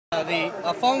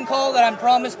A phone call that I'm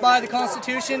promised by the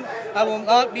Constitution. I will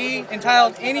not be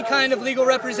entitled to any kind of legal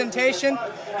representation.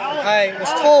 I was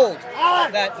told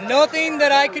that nothing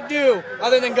that I could do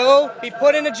other than go be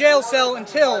put in a jail cell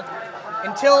until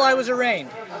I was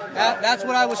arraigned. That's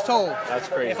what I was told. That's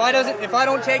crazy. If I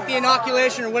don't take the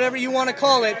inoculation or whatever you want to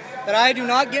call it, that I do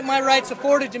not get my rights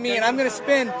afforded to me, and I'm going to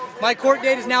spend, my court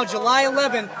date is now July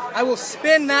 11th, I will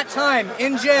spend that time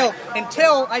in jail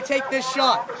until I take this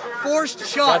shot. Forced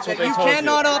shot that you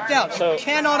cannot opt out. You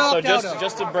cannot opt out of.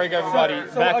 Just to break everybody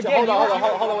back. Hold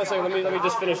on 1 second. Let me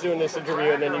just finish doing this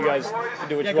interview, and then you guys can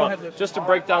do what you want. Ahead, just to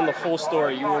break down the full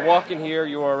story. You were walking here.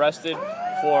 You were arrested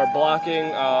for blocking.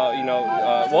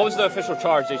 What was the official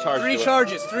charge they charged you with? 3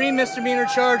 charges. 3 misdemeanor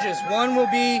charges. One will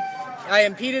be I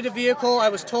impeded a vehicle. I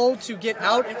was told to get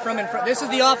out from in front. This is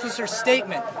the officer's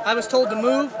statement. I was told to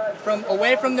move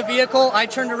away from the vehicle. I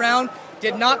turned around,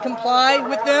 did not comply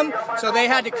with them, so they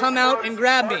had to come out and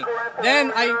grab me.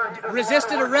 Then I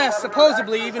resisted arrest,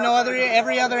 supposedly, even though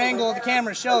every other angle of the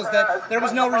camera shows that there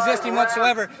was no resisting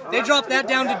whatsoever. They dropped that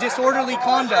down to disorderly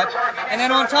conduct, and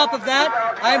then on top of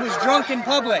that, I was drunk in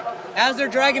public. As they're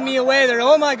dragging me away, they're,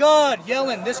 "Oh my God,"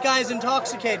 yelling, "This guy's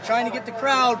intoxicated," trying to get the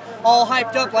crowd all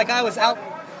hyped up like I was out.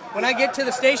 When I get to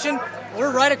the station,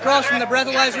 we're right across from the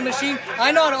breathalyzer machine.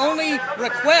 I not only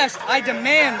request, I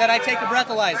demand that I take a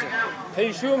breathalyzer. Can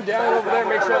you shoot them down over there?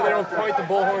 Make sure they don't point the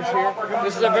bullhorns here.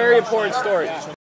 This is a very important story.